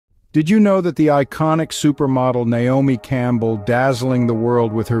Did you know that the iconic supermodel Naomi Campbell, dazzling the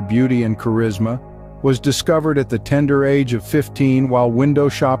world with her beauty and charisma, was discovered at the tender age of 15 while window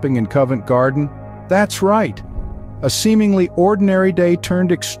shopping in Covent Garden? That's right. A seemingly ordinary day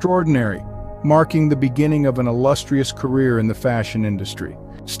turned extraordinary, marking the beginning of an illustrious career in the fashion industry.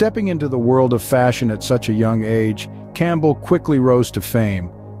 Stepping into the world of fashion at such a young age, Campbell quickly rose to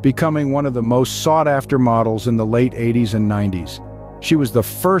fame, becoming one of the most sought-after models in the late 80s and 90s. She was the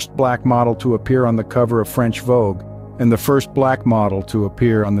first black model to appear on the cover of French Vogue, and the first black model to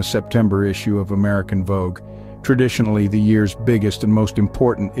appear on the September issue of American Vogue, traditionally the year's biggest and most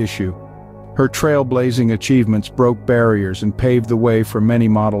important issue. Her trailblazing achievements broke barriers and paved the way for many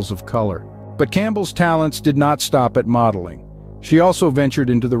models of color. But Campbell's talents did not stop at modeling. She also ventured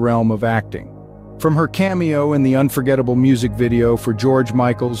into the realm of acting. From her cameo in the unforgettable music video for George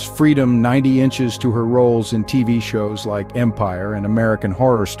Michael's Freedom 90 Inches to her roles in TV shows like Empire and American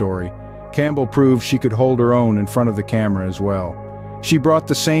Horror Story, Campbell proved she could hold her own in front of the camera as well. She brought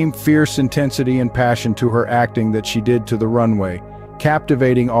the same fierce intensity and passion to her acting that she did to the runway,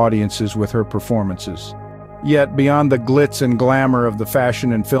 captivating audiences with her performances. Yet, beyond the glitz and glamour of the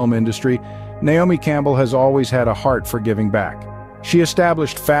fashion and film industry, Naomi Campbell has always had a heart for giving back. She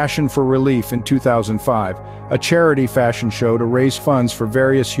established Fashion for Relief in 2005, a charity fashion show to raise funds for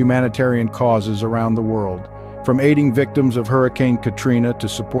various humanitarian causes around the world. From aiding victims of Hurricane Katrina to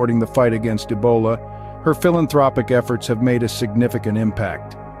supporting the fight against Ebola, her philanthropic efforts have made a significant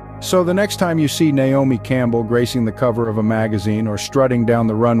impact. So the next time you see Naomi Campbell gracing the cover of a magazine or strutting down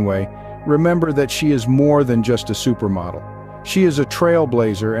the runway, remember that she is more than just a supermodel. She is a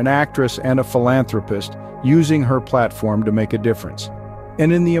trailblazer, an actress, and a philanthropist, using her platform to make a difference.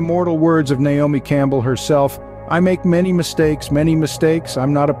 And in the immortal words of Naomi Campbell herself, "I make many mistakes.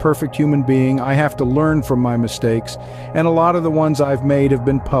 I'm not a perfect human being. I have to learn from my mistakes. And a lot of the ones I've made have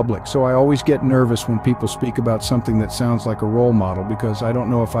been public, so I always get nervous when people speak about something that sounds like a role model because I don't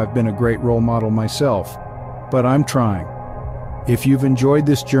know if I've been a great role model myself. But I'm trying." If you've enjoyed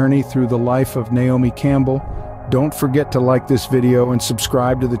this journey through the life of Naomi Campbell, don't forget to like this video and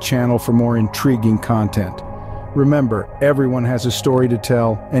subscribe to the channel for more intriguing content. Remember, everyone has a story to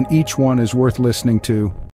tell, and each one is worth listening to.